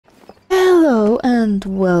Hello and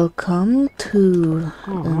welcome to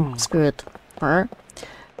Spiritfarer.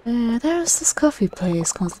 There's this coffee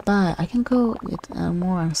place close by. I can go get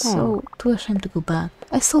more. I'm so too ashamed to go back.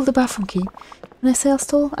 I stole the bathroom key. When I say I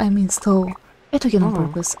stole, I mean stole. I took it on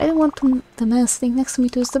purpose. I didn't want the man sitting next to me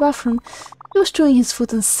to use the bathroom. He was chewing his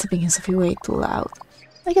food and sipping his coffee way too loud.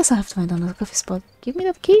 I guess I have to find another coffee spot. Give me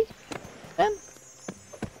that key, then.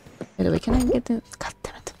 By the way, can I get in? God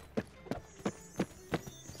damn it.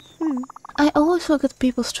 I always look at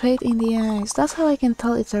people straight in the eyes. That's how I can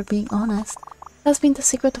tell if they're being honest. That's been the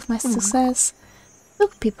secret of my success.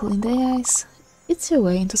 Look people in the eyes. It's your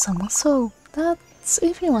way into someone's soul. That's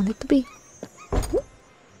if you want it to be.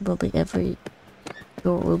 Probably every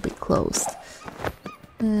door will be closed.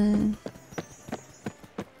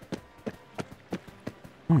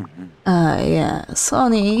 Yeah.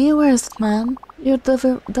 Sonny, where's that man? You're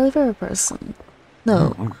the delivery person.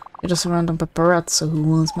 No. You're just a random paparazzo who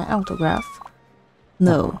wants my autograph.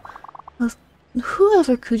 No. Well,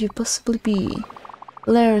 whoever could you possibly be?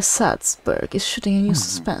 Larry Satzberg is shooting a new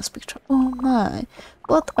suspense picture. Oh my.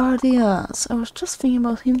 What are the odds? I was just thinking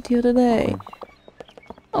about him the other day.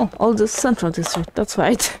 Oh, all the Central District, that's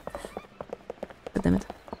right. God damn it.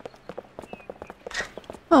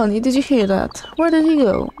 Honey, did you hear that? Where did he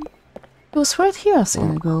go? He was right here a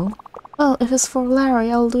second ago. Well, if it's for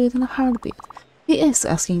Larry, I'll do it in a heartbeat. He is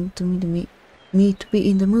asking me to be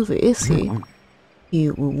in the movie, is he?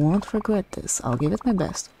 You won't regret this. I'll give it my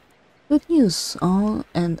best. Good news on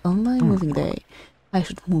my moving day. I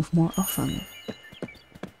should move more often.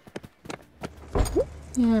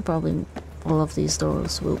 Yeah, probably all of these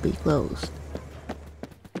doors will be closed.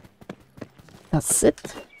 That's it.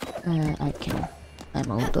 I can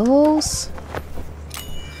climb all those.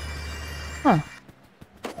 Huh.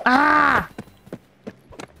 Ah!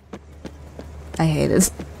 I hate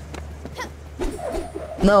it.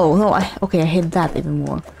 No, okay, I hate that even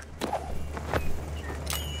more.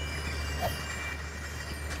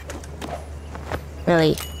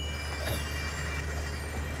 Really?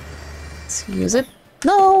 Let's use it.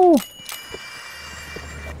 No!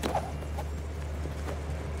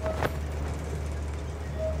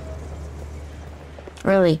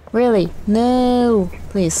 Really? Really? No!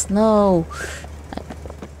 Please, no!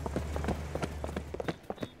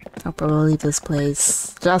 I'll probably leave this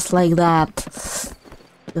place just like that.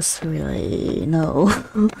 Just really, no.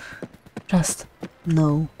 Just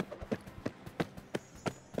no.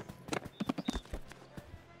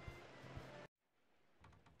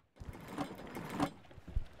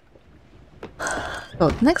 So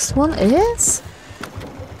the next one is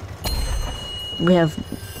we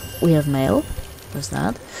have mail. There's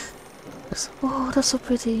that. Oh, that's so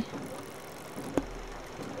pretty.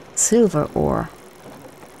 Silver ore.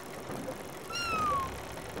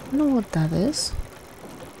 I don't know what that is.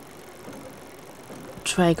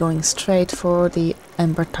 Try going straight for the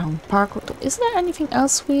Embertown Park. Is there anything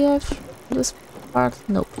else we have in this part?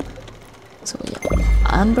 Nope. So yeah,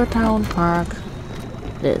 Embertown Park.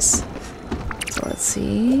 This. So let's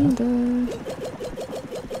see.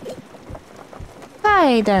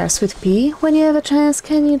 Hi there, sweet pea. When you have a chance,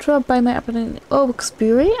 can you drop by my apartment in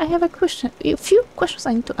Oaksbury? I have a few questions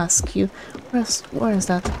I need to ask you. Where is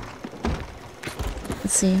that?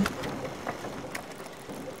 Let's see.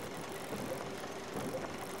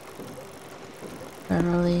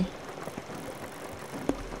 Really?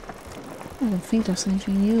 I don't think there's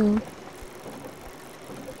anything new.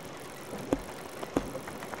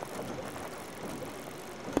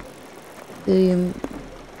 Do you...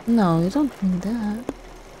 No, you don't think that,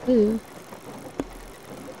 do you?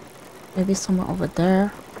 Maybe somewhere over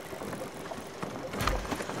there.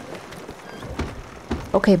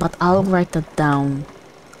 Okay, but I'll write that down.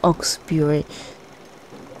 Oaksbury.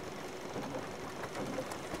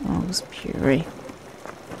 Oaksbury.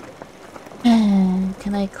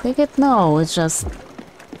 Can I click it? No, it's just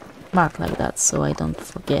marked like that, so I don't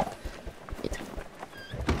forget it.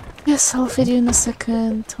 Yes, I'll feed you in a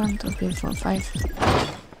second. 1, 2, 3, 4, 5.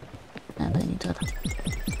 And I need that.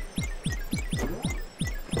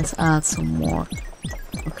 Let's add some more.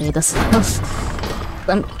 Okay, that's enough.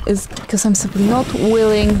 It's because I'm simply not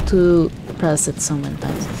willing to press it so many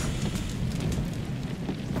times.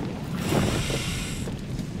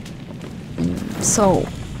 So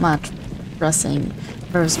much pressing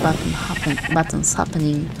various buttons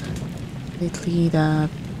happening lately that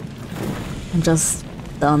I'm just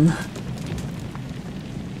done.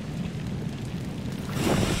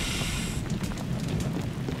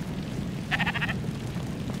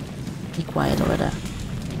 Be quiet over there.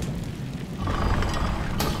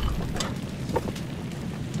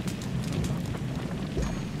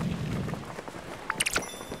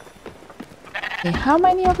 Okay, how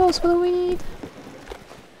many of those will we need?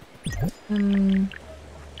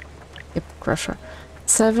 Yep, crusher.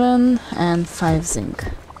 7 and 5 zinc.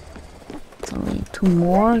 So we need 2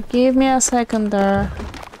 more. Give me a second there,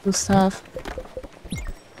 Gustav.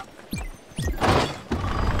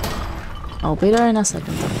 I'll be there in a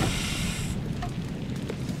second.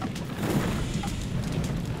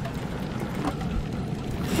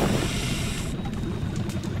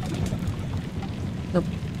 Nope.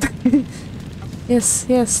 Yes,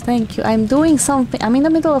 yes, thank you. I'm doing something. I'm in the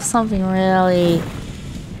middle of something really.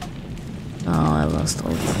 Oh, I lost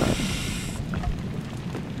all the stuff.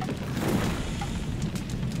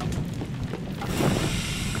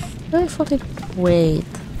 I thought it. Wait.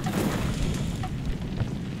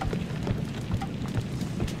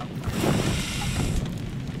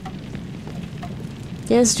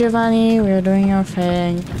 Yes, Giovanni, we're doing our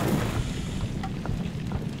thing.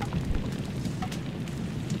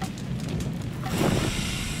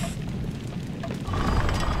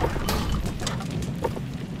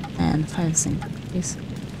 And 5 zinc, please.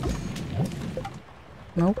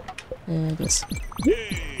 Nope. This.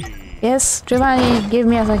 Yes, Giovanni, give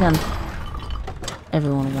me a second.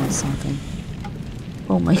 Everyone wants something.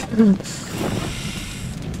 Oh my god.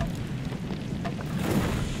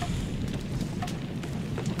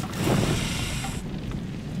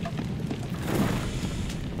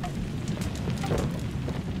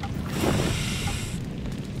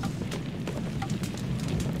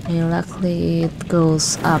 Okay, luckily it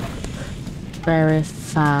goes up very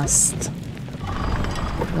fast.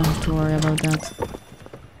 Don't have to worry about that.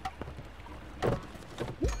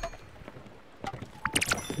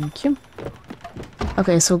 Thank you.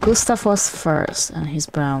 Okay, so Gustav was first, and he's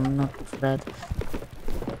brown, not red.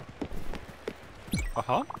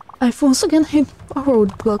 I've once again hit a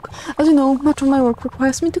roadblock. As you know, much of my work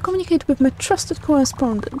requires me to communicate with my trusted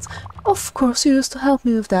correspondents. Of course, you used to help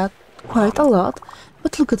me with that quite a lot,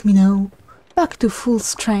 but look at me now, back to full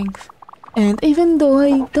strength. And even though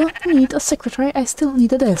I don't need a secretary, I still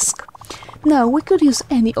need a desk. Now, we could use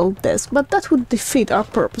any old desk, but that would defeat our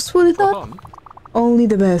purpose, would it not? Only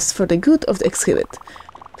the best for the good of the exhibit.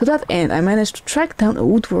 To that end, I managed to track down a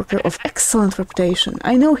woodworker of excellent reputation.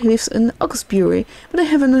 I know he lives in Oxbury, but I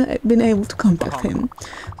haven't been able to contact him.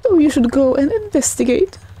 So you should go and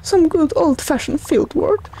investigate. Some good old-fashioned field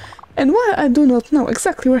work. And while I do not know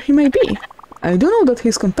exactly where he may be, I do know that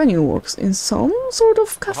his companion works in some sort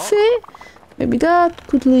of cafe. Maybe that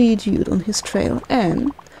could lead you on his trail.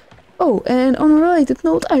 And oh, and on a related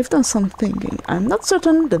note, I've done some thinking. I'm not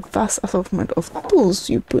certain the vast assortment of tools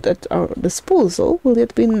you put at our disposal will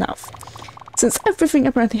yet be enough. Since everything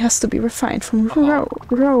apparently has to be refined from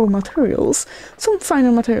raw materials, some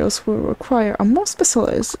finer materials will require a more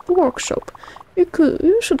specialized workshop.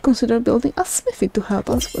 You should consider building a smithy to help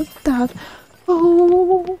us with that.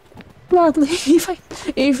 Oh, gladly,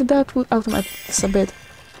 if that would automate this a bit.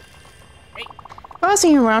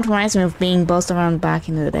 Bossing around reminds me of being bossed around back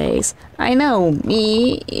in the days. I know,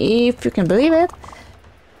 me, if you can believe it.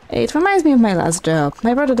 It reminds me of my last job.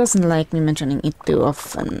 My brother doesn't like me mentioning it too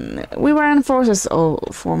often. We were enforcers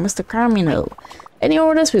for Mr. Carmino. Any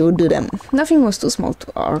orders, we would do them. Nothing was too small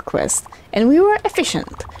to our request. And we were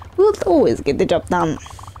efficient. We would always get the job done.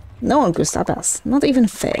 No one could stop us, not even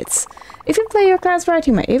feds. If you play your cards right,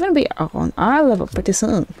 you may even be on our level pretty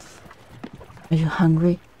soon. Are you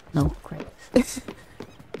hungry? No, great.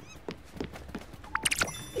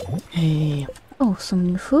 Hey. Oh, some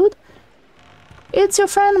new food? It's your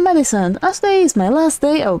friend Madison. As today is my last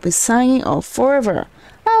day, I will be signing off forever.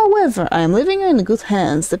 However, I am living in good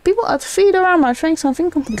hands. The people at Feedaram are trying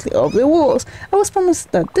something completely off the walls. I was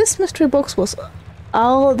promised that this mystery box was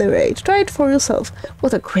all the rage. Try it for yourself.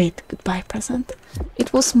 What a great goodbye present.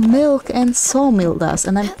 It was milk and sawmill dust,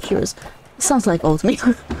 and I'm curious. It sounds like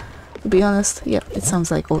oatmeal. To be honest, yeah, it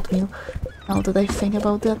sounds like oatmeal. Now that I think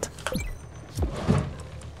about that.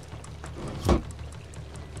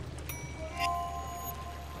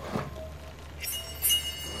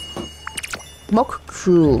 Mock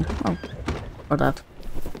cruel. Oh, or that.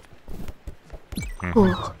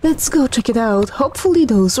 Oh, let's go check it out. Hopefully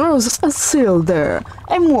those roses are still there.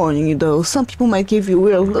 I'm warning you though, some people might give you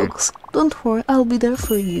weird looks. Don't worry, I'll be there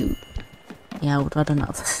for you. Yeah, I would rather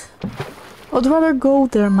not. I'd rather go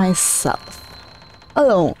there myself.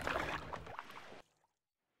 Alone.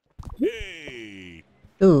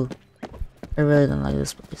 Ooh, I really don't like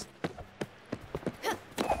this place.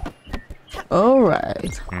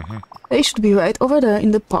 Alright. They should be right over there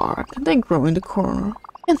in the park. They grow in the corner.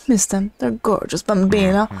 Can't miss them. They're gorgeous,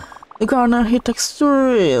 Bambina. The gardener here takes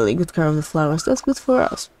really good care of the flowers. That's good for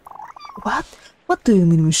us. What? What do you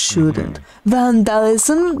mean we shouldn't?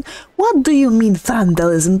 Vandalism? What do you mean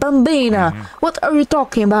vandalism, Bambina? What are you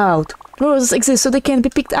talking about? Roses exist so they can be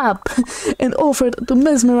picked up and offered to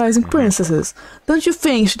mesmerizing princesses. Don't you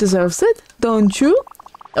think she deserves it? Don't you?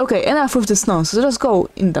 Okay, enough of this nonsense. Just go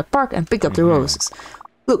in the park and pick up the roses.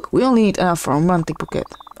 Look, we only need enough for a romantic bouquet.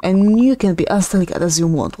 And you can be as delicate as you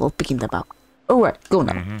want while picking them up. Alright, go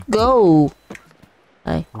now. Go!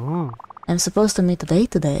 Hey. I'm supposed to meet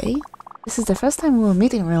today. This is the first time we'll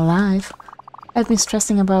meet in real life. I've been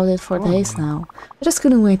stressing about it for days now. I just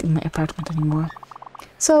couldn't wait in my apartment anymore.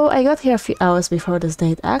 So I got here a few hours before this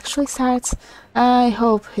date actually starts. I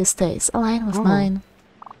hope his stays align with mine.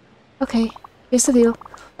 Okay, here's the deal.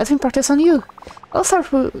 Let me practice on you. I'll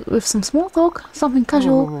start with some small talk, something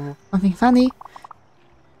casual, something funny,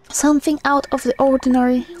 something out of the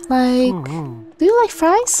ordinary, like, do you like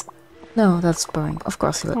fries? No, that's boring. Of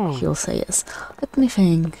course he'll say yes. Let me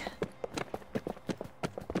think.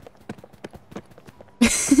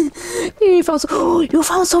 You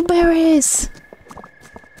found some berries!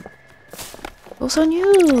 Those are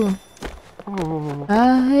new!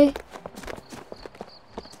 Hi!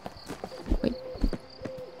 Wait.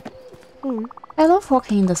 I love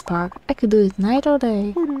walking in this park. I could do it night or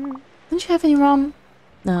day. Don't you have any rum?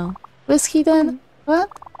 No. Whiskey then? What?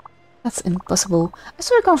 That's impossible. I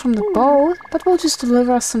saw you come from the boat. That boat used to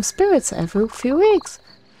deliver us some spirits every few weeks.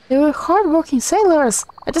 They were hard-working sailors.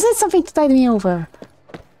 I just need something to tide me over.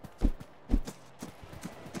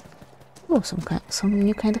 Oh, some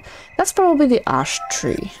new kind of... That's probably the ash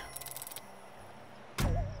tree.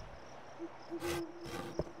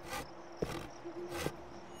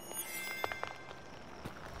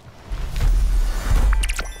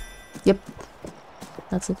 Yep.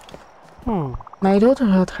 That's it. My daughter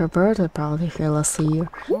had her birthday party here last year.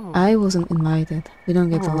 I wasn't invited. We don't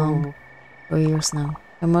get along for years now.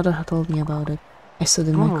 My mother had told me about it. I stood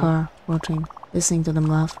in my car, watching, listening to them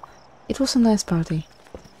laugh. It was a nice party.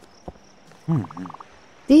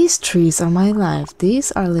 These trees are my life.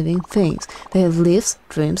 These are living things. They have lives,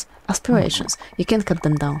 dreams, aspirations. You can't cut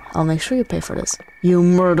them down. I'll make sure you pay for this. You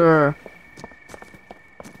murderer!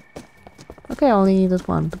 Okay, I only needed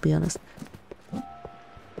one, to be honest.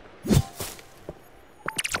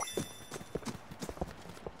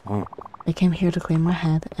 I came here to clear my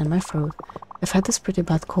head and my throat. I've had this pretty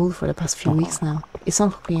bad cold for the past few weeks now. It's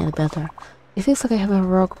not looking any better. It feels like I have a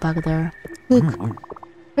rock back there. Look,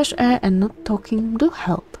 fresh air and not talking do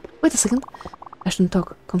help. Wait a second. I shouldn't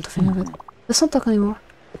talk, come to think of it. Let's not talk anymore.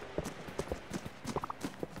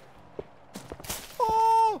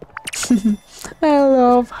 I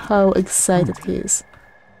love how excited he is.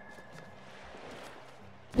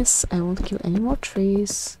 Yes, I won't kill any more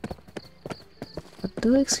trees. But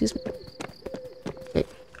do excuse me. Okay.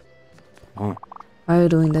 Why are you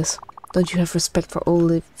doing this? Don't you have respect for all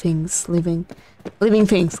living things? Living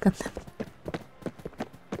things, goddamn.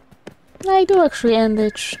 I do actually, and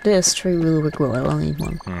this tree will grow. I will need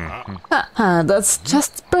one. Haha, that's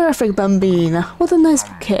just perfect, Bambina. What a nice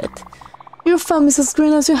bouquet. Your thumb is as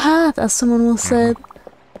green as your hat, as someone once said.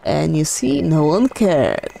 And you see, no one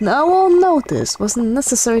cared. No one noticed. Wasn't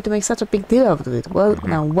necessary to make such a big deal out of it. Well,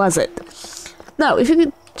 now was it? Now, if you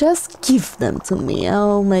could just give them to me,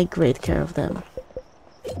 I'll make great care of them.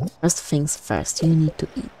 First things first, you need to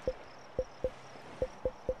eat.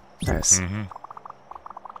 First.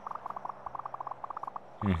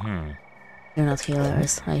 You're not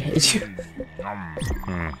hilarious. I hate you.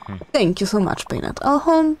 Thank you so much, Peanut.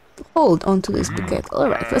 I'll hold on to this bouquet.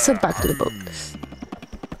 Alright, let's head back to the boat.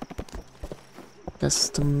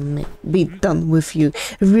 Just to be done with you.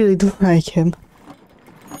 I really don't like him.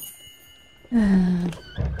 And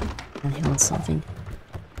he wants something.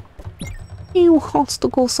 He wants to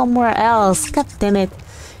go somewhere else. God damn it.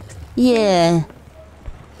 Yeah.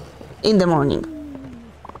 In the morning.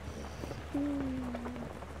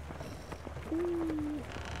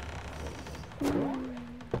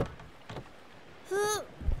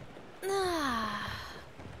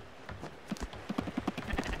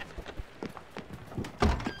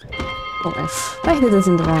 Oh, I did this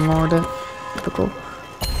in the wrong order. Typical.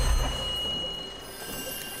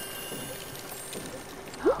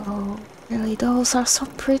 Oh, really, those are so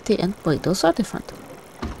pretty. And wait, those are different.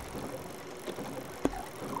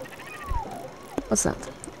 What's that?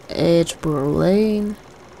 Edgeborough Lane.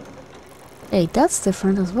 Hey, that's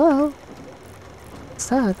different as well. What's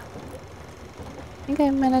that? I think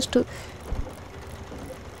I managed to...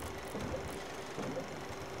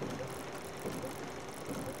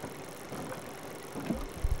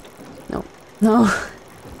 No.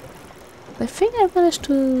 I think I managed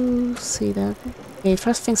to see that. Okay,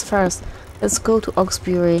 first things first. Let's go to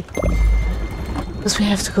Oxbury. Because we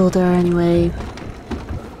have to go there anyway.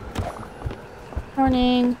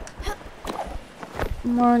 Morning.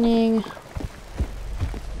 Morning.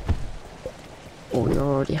 Oh, you're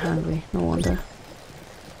already hungry. No wonder.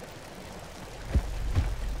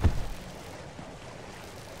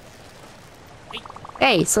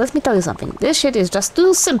 Hey, so let me tell you something. This shit is just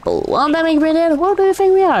too simple. One damn ingredient, what do you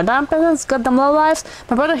think we are? Damn peasants, goddamn low lives.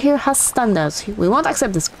 My brother here has standards. We won't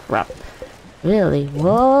accept this crap. Really?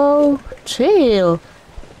 Whoa, chill.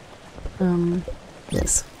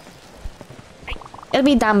 Yes. It'll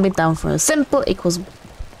be damn bit down for you. Simple equals...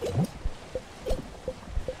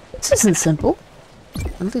 This isn't simple. I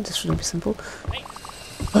don't think this shouldn't be simple.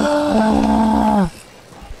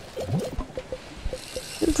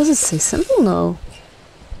 Does it say simple? No.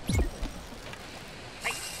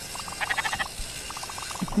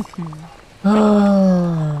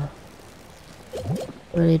 Oh,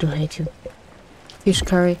 really do hate you. Fish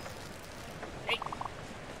curry.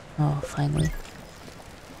 Oh, finally.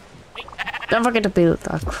 Don't forget to build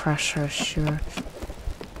a crusher, sure.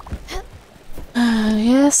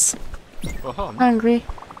 Yes. Hungry.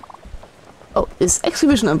 Oh, this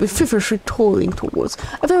exhibition I've been feverishly toiling towards.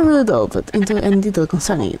 I've never really delved into any detail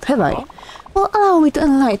concerning it, have I? Well, allow me to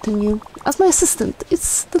enlighten you. As my assistant,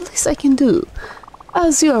 it's the least I can do.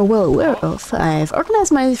 As you are well aware of, I've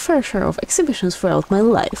organized my fair share of exhibitions throughout my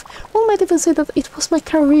life. One might even say that it was my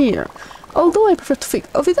career, although I prefer to think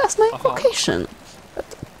of it as my vocation.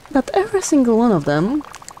 But every single one of them,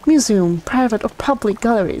 museum, private or public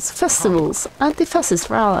galleries, festivals, anti-fascist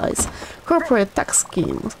rallies, corporate tax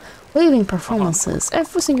schemes, waving performances,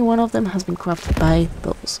 every single one of them has been corrupted by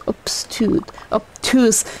those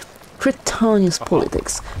obtuse, pretentious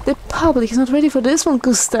politics. The public is not ready for this one,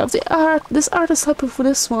 Gustav. This art is happy for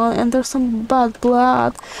this one, and there's some bad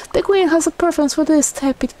blood. The Queen has a preference for this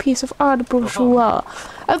tepid piece of art bourgeois.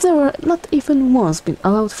 I've never, not even once, been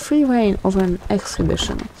allowed free reign over an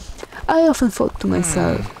exhibition. I often thought to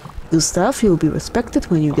myself, Gustav, you'll be respected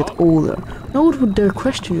when you get older. No one would dare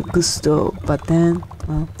question you, Gustav. But then,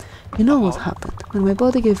 well, you know what happened. When my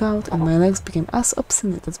body gave out and my legs became as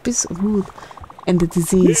obstinate as pieces of wood, and the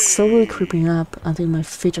disease slowly creeping up until my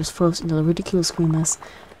features froze into a ridiculous grimace,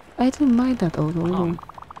 I didn't mind that all.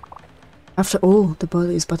 After all, the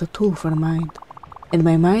body is but a tool for the mind, and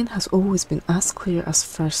my mind has always been as clear as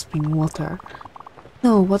fresh spring water.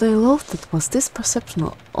 No, what I loathed was this perception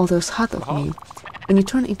others had of me. When you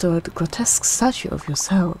turn into a grotesque statue of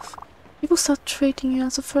yourself, people start treating you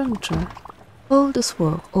as a furniture. All this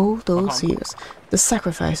work, all those years, the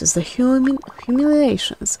sacrifices, the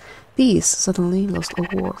humiliations, these suddenly lost all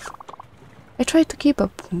worth. I tried to keep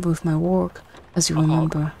up with my work, as you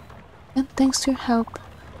remember, and thanks to your help,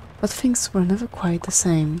 but things were never quite the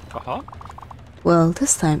same. Well,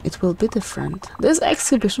 this time it will be different. This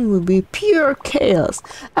exhibition will be pure chaos,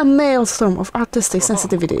 a maelstrom of artistic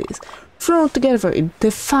sensitivities, thrown together in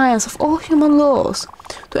defiance of all human laws,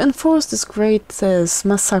 to enforce this great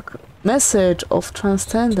message of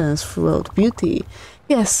transcendence throughout beauty.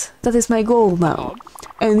 Yes, that is my goal now.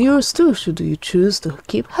 And yours too, should you choose to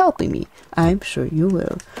keep helping me. I'm sure you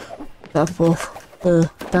will. That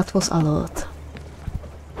was a lot.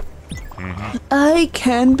 I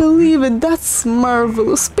can't believe it. That's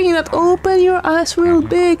marvelous. Peanut, open your eyes real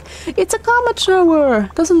big. It's a comet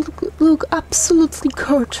shower. Doesn't look absolutely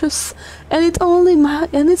gorgeous, and it's only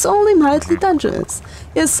mildly dangerous.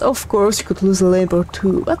 Yes, of course you could lose a limb or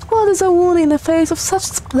two, but what is a wound in the face of such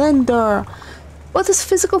splendor? What is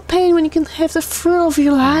physical pain when you can have the thrill of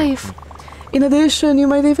your life? In addition, you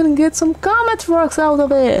might even get some comet rocks out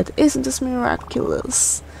of it. Isn't this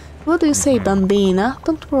miraculous? What do you say, Bambina?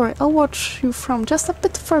 Don't worry, I'll watch you from just a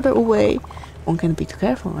bit further away. One can be too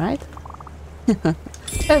careful, right?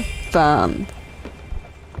 Have fun.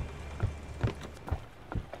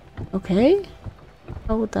 Okay.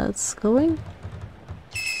 How that's going?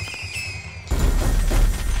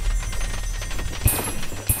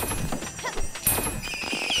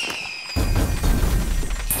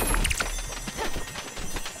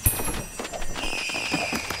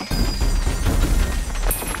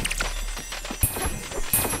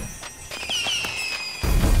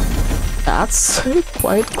 That's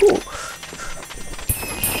quite cool.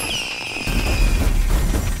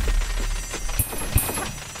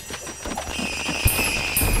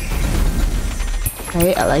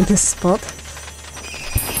 Okay, I like this spot.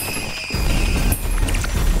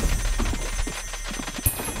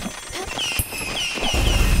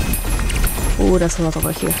 Oh, there's a lot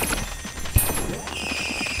over here.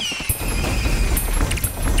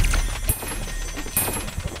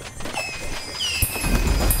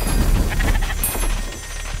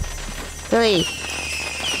 Really?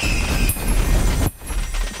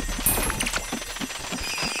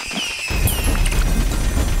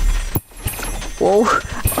 Whoa!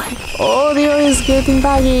 Audio is getting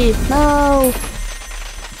baggy! No!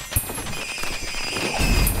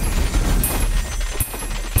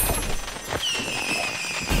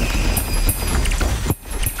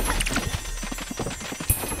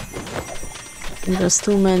 There's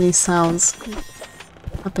too many sounds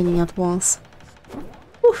happening at once.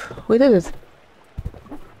 Whew, we did it!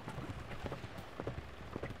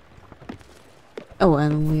 Oh,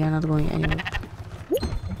 and we are not going anywhere.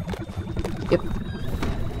 Yep.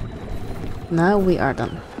 Now we are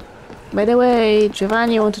done. By the way,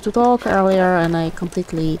 Giovanni wanted to talk earlier and I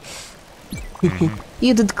completely...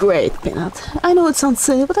 You did great, Peanut. I know it sounds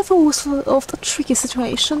silly, but I've always loved a tricky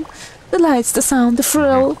situation. The lights, the sound, the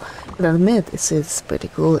thrill. But admit, it's pretty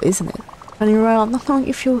cool, isn't it? Running around, not knowing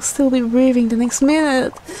if you'll still be breathing the next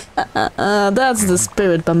minute. That's the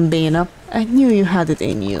spirit, Bambino. I knew you had it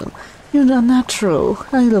in you. You're unnatural.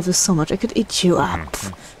 I love you so much I could eat you up.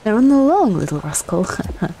 Now run along, little rascal.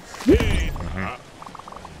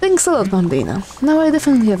 Thanks a lot, Bambino. Now I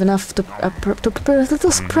definitely have enough to prepare a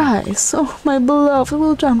little surprise. Oh, my beloved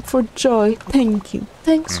will jump for joy. Thank you.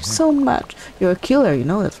 Thanks so much. You're a killer, you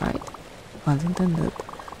know that, right? Pun intended.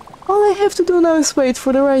 All I have to do now is wait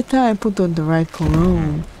for the right time, put on the right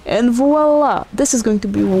cologne. And voila! This is going to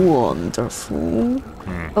be wonderful.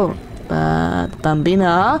 Oh, but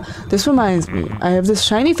Bambina, this reminds me. I have this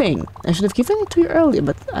shiny thing. I should have given it to you earlier,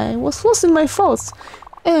 but I was lost in my thoughts.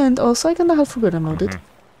 And also I kinda had forgotten about it.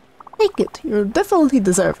 Take it, you definitely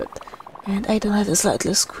deserve it. And I don't have the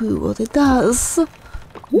slightest clue what it does.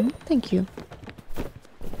 Thank you.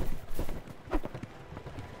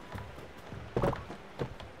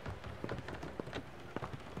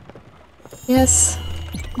 Yes.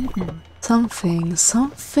 Something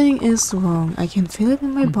is wrong. I can feel it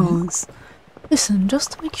in my bones. Listen,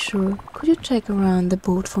 just to make sure, could you check around the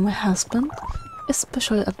boat for my husband?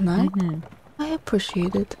 Especially at night? I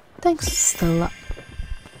appreciate it. Thanks, Stella.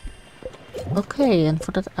 Okay, and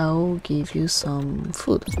for that I'll give you some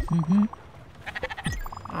food.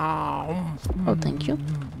 Oh, thank you.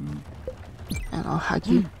 And I'll hug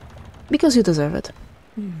you. Because you deserve it.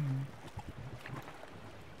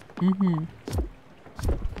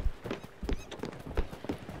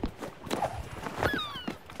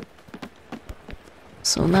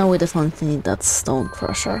 So now we definitely need that stone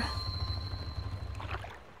crusher.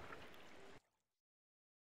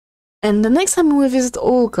 And the next time we visit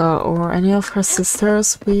Olga or any of her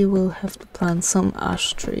sisters, we will have to plant some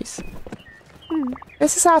ash trees.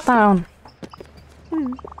 This is our town.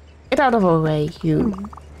 Get out of our way, you.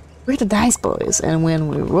 We're the Dice Boys, and when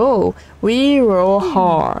we roll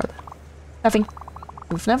hard. Nothing.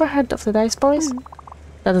 You've never heard of the Dice Boys?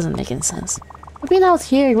 That doesn't make any sense. We've been out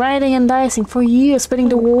here grinding and dicing for years, spreading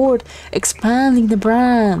the word, expanding the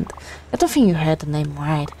brand. I don't think you heard the name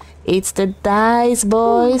right. It's the Dice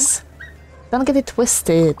Boys. Don't get it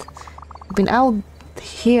twisted. We've been out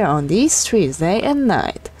here on these streets day and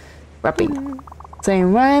night, rapping,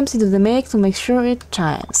 saying rhymes into the mic to make sure it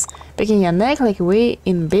chimes, breaking your neck like we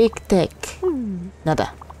in big tech.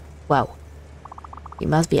 Nada. Wow. You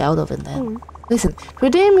must be out of it then. Listen, to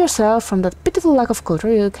redeem yourself from that pitiful lack of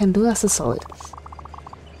culture, you can do us a solid.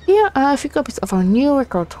 Here are a few copies of our new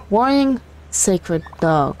record, Warning, Sacred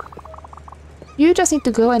Dog. You just need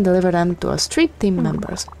to go and deliver them to our street team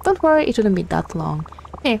members. Don't worry, it shouldn't be that long.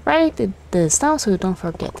 Hey, write this down so you don't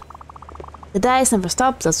forget. The dice never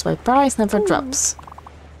stops, that's why price never drops.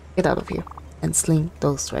 Get out of here and sling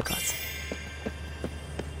those records.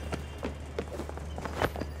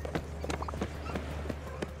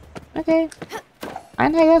 Okay.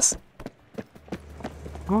 Fine, I guess.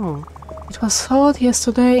 Oh. It was hot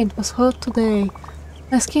yesterday, it was hot today.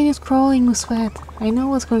 My skin is crawling with sweat. I know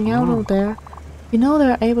what's going on out there. You know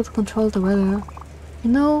they're able to control the weather. You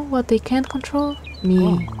know what they can't control?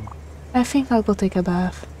 Me. I think I'll go take a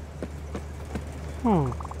bath.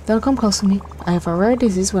 Don't come close to me. I have a rare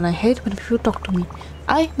disease when I hate when people talk to me.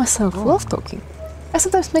 I myself love talking. I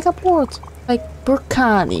sometimes make up words. Like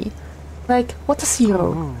Burkani. Like what a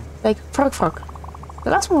zero. Like frog. The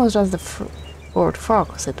last one was just the word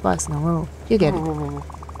frog said twice in a row. You get it.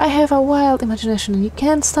 I have a wild imagination and you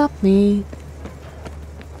can't stop me.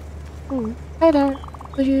 Hi there.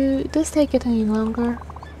 Would you this take it any longer?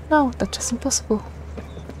 No, that's just impossible.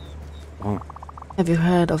 Have you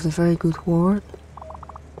heard of the very good word?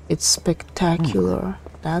 It's spectacular.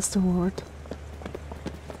 That's the word.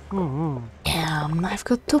 I've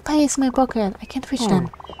got 2 pennies in my pocket. I can't reach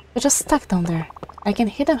them. They're just stuck down there. I can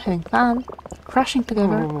hear them having fun, crashing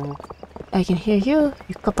together. I can hear you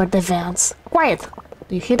copper deviants. Quiet!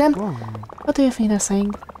 Do you hear them? What do you think they're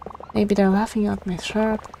saying? Maybe they're laughing at my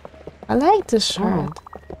shirt. I like this shirt.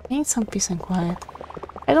 I need some peace and quiet.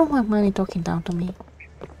 I don't want money talking down to me.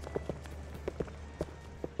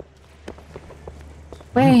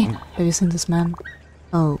 Wait, have you seen this man?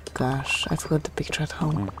 Oh gosh, I forgot the picture at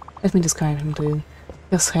home. Let me describe him to you.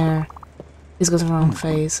 His hair. He's got a round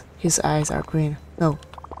face. His eyes are green. No,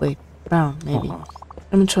 wait, brown, maybe.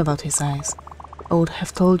 I'm not sure about his eyes. I would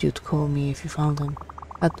have told you to call me if you found him,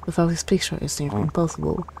 but without his picture it's nearly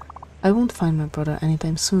impossible. I won't find my brother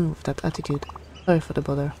anytime soon with that attitude. Sorry for the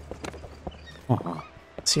bother.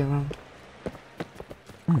 See you around.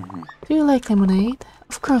 Do you like lemonade?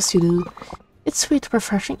 Of course you do. It's sweet,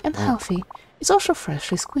 refreshing, and healthy. It's also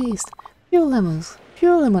freshly squeezed. Pure lemons.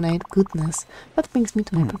 Pure lemonade goodness. That brings me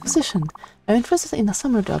to my proposition. I'm interested in a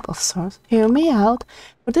summer job of sorts. Hear me out.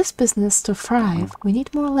 For this business to thrive, we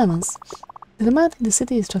need more lemons. The demand in the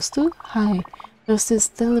city is just too high. There's this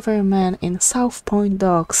delivery man in South Point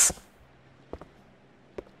Docks.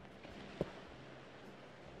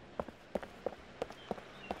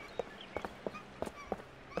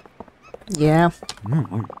 Yeah.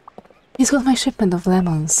 He's got my shipment of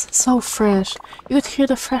lemons. So fresh. You could hear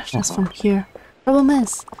the freshness from here. Problem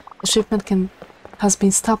is, the shipment has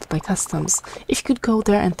been stopped by customs. If you could go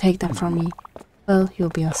there and take them from me, well, you'll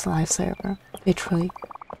be a lifesaver. Literally.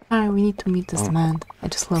 We need to meet this demand. I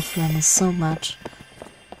just love lemons so much.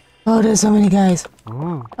 Oh, there's so many guys.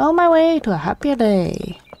 On my way to a happier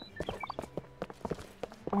day.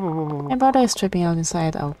 My brother is tripping out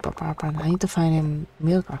inside our apartment. I need to find him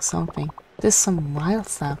milk or something. There's some wild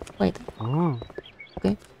stuff. Wait.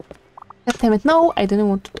 Okay. God damn it. No, I didn't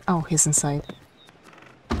want to. Oh, he's inside.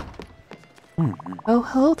 Oh,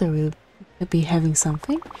 hello there. Will be having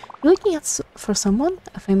something? You're looking for someone?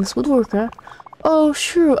 A famous woodworker? Oh,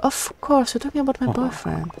 sure. Of course. You're talking about my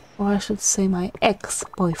boyfriend. Or I should say my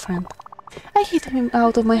ex-boyfriend. I kicked him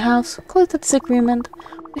out of my house. Call it a disagreement.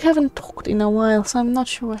 We haven't talked in a while, so I'm not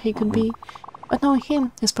sure where he could be. But knowing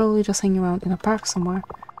him, he's probably just hanging around in a park somewhere.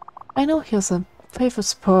 I know he has a favorite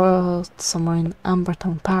spot somewhere in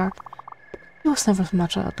Ambertown Park. He was never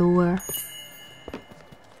much a doer.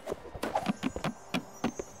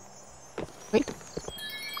 Wait.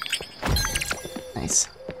 Nice.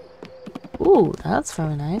 Ooh, that's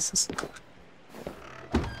very nice.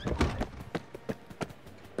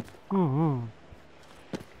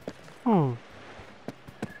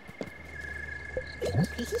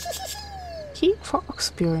 Key for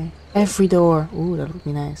Oxbury. Every door. Ooh, that would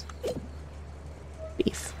be nice.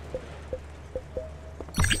 Beef.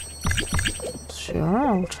 Sure,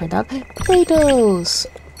 I'll try that. Potatoes!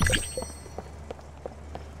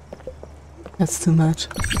 That's too much.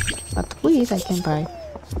 But wheat I can buy.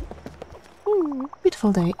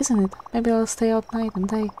 Beautiful day, isn't it? Maybe I'll stay out night and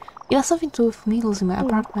day. It has something to do with needles in my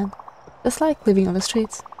apartment. It's like living on the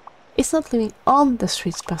streets. It's not living on the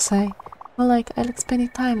streets per se. More like I like spending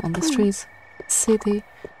time on the streets. City.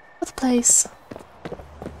 What place?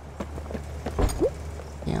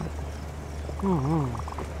 Yeah.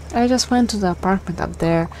 I just went to the apartment up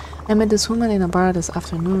there. I met this woman in a bar this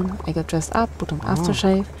afternoon. I got dressed up, put on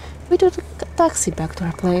aftershave. We took a taxi back to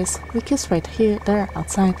her place. We kissed right there,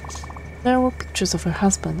 outside. There were pictures of her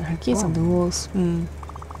husband and her kids on the walls.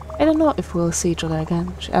 I don't know if we'll see each other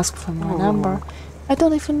again. She asked for my number. I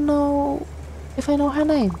don't even know if I know her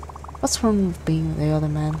name. What's wrong with being the other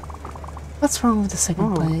man? What's wrong with the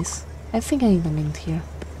second place? I think I need a minute here.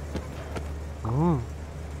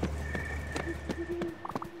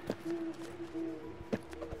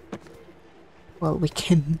 Well, we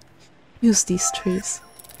can use these trees.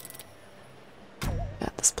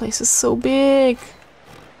 God, this place is so big.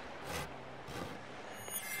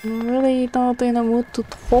 I'm really not in a mood to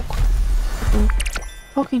talk. I'm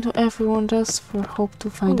talking to everyone just for hope to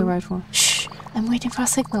find the right one. Shh! I'm waiting for a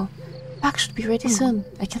signal. Pack should be ready soon.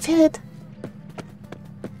 I can feel it.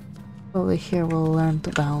 Probably here we'll learn to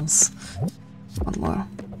bounce. One more.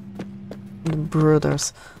 The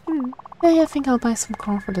brothers. Hey, I think I'll buy some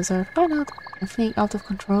corn for dessert. Why not? I'm feeling out of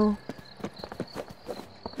control.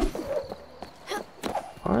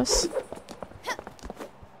 Of course.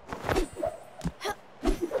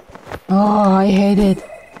 Oh, I hate it.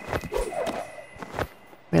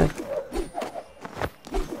 Really?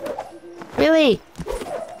 Really?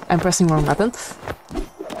 I'm pressing wrong button.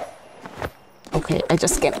 Okay, I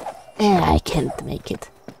just can't. I can't make it.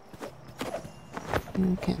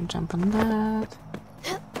 You can jump on that.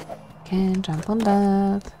 Can jump on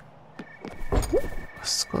that.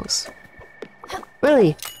 It's close.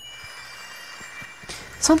 Really?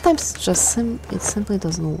 Sometimes it just it simply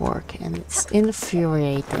doesn't work, and it's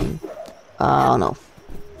infuriating. Oh no.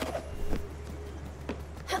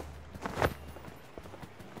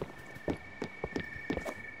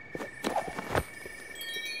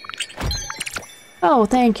 Oh,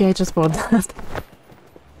 thank you, I just bought that.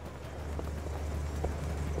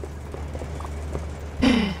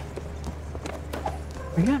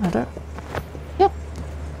 Are you another? Yep.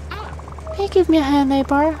 Can you give me a hand,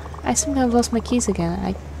 neighbor? I seem to have lost my keys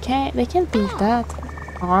again. They can't be that.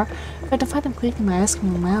 Or, if I don't find them quickly, my ice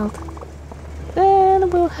cream will melt.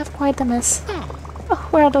 Then we'll have quite a mess. Oh,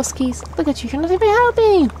 where are those keys? Look at you, you're not even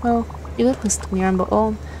helping! Well, you look listen to me on your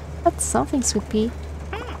own. That's something, Sweet Pea.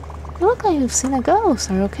 You look like you've seen a ghost.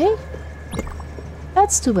 Are you okay?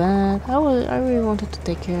 That's too bad. I really wanted to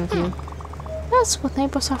take care of you. That's what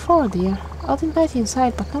neighbors are for, dear. I'll invite you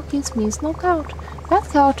inside, but no keys means no couch. That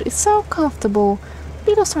couch is so comfortable.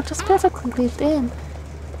 Pillows are just perfectly lived in.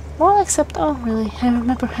 Well, except, oh really, I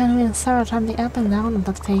remember Henry and Sarah jumping up and down on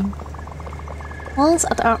that thing. Once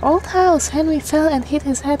at our old house, Henry fell and hit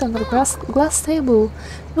his head on the glass table.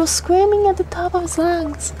 He was screaming at the top of his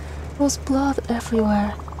lungs. There was blood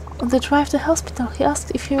everywhere. On the drive to the hospital, he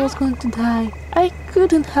asked if he was going to die. I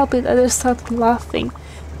couldn't help it, I just started laughing.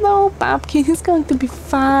 No, Pumpkin, he's going to be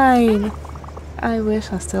fine. I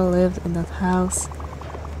wish I still lived in that house.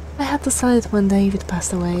 I had to sell it when David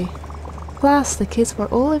passed away. Plus, the kids were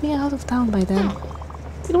all living out of town by then.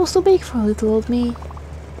 It was too big for little old me.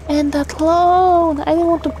 And that loan! I didn't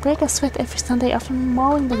want to break a sweat every Sunday after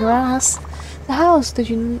mowing the grass. The house, did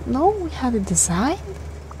you know we had it designed?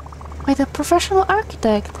 By a professional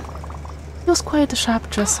architect. He was quite a sharp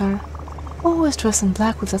dresser. Always dressed in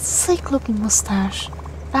black with that sick-looking mustache.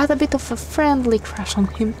 I had a bit of a friendly crush on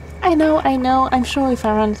him. I know, I'm sure if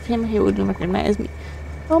I ran into him he wouldn't recognize me.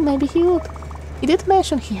 Well, maybe he would. He did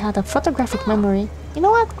mention he had a photographic memory. You know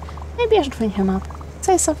what? Maybe I should ring him up.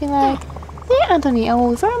 Say something like, "Dear Anthony, I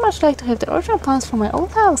would very much like to have the original plans for my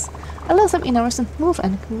old house. I lost them in a recent move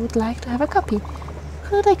and would like to have a copy.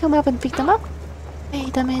 Could I come up and pick them up?"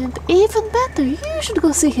 Wait a minute, even better, you should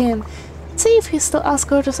go see him. See if he's still as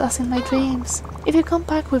gorgeous as in my dreams. If you come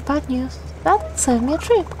back with bad news, that'll save me a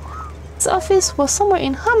trip. His office was somewhere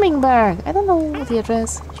in Hummingbird. I don't know the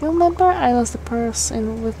address. Do you remember? I lost the purse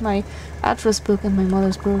with my address book and my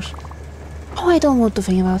mother's brush. Oh, I don't want to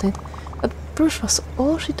think about it. But brush was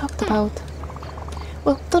all she talked about.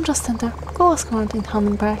 Well, don't just stand there. Go ask around in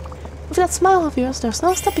Hummingbird. With that smile of yours, there's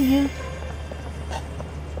no stopping you.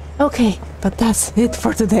 Okay, but that's it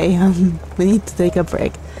for today. We need to take a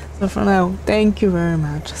break. So for now, thank you very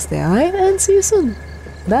much. Stay alive and see you soon.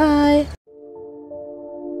 Bye!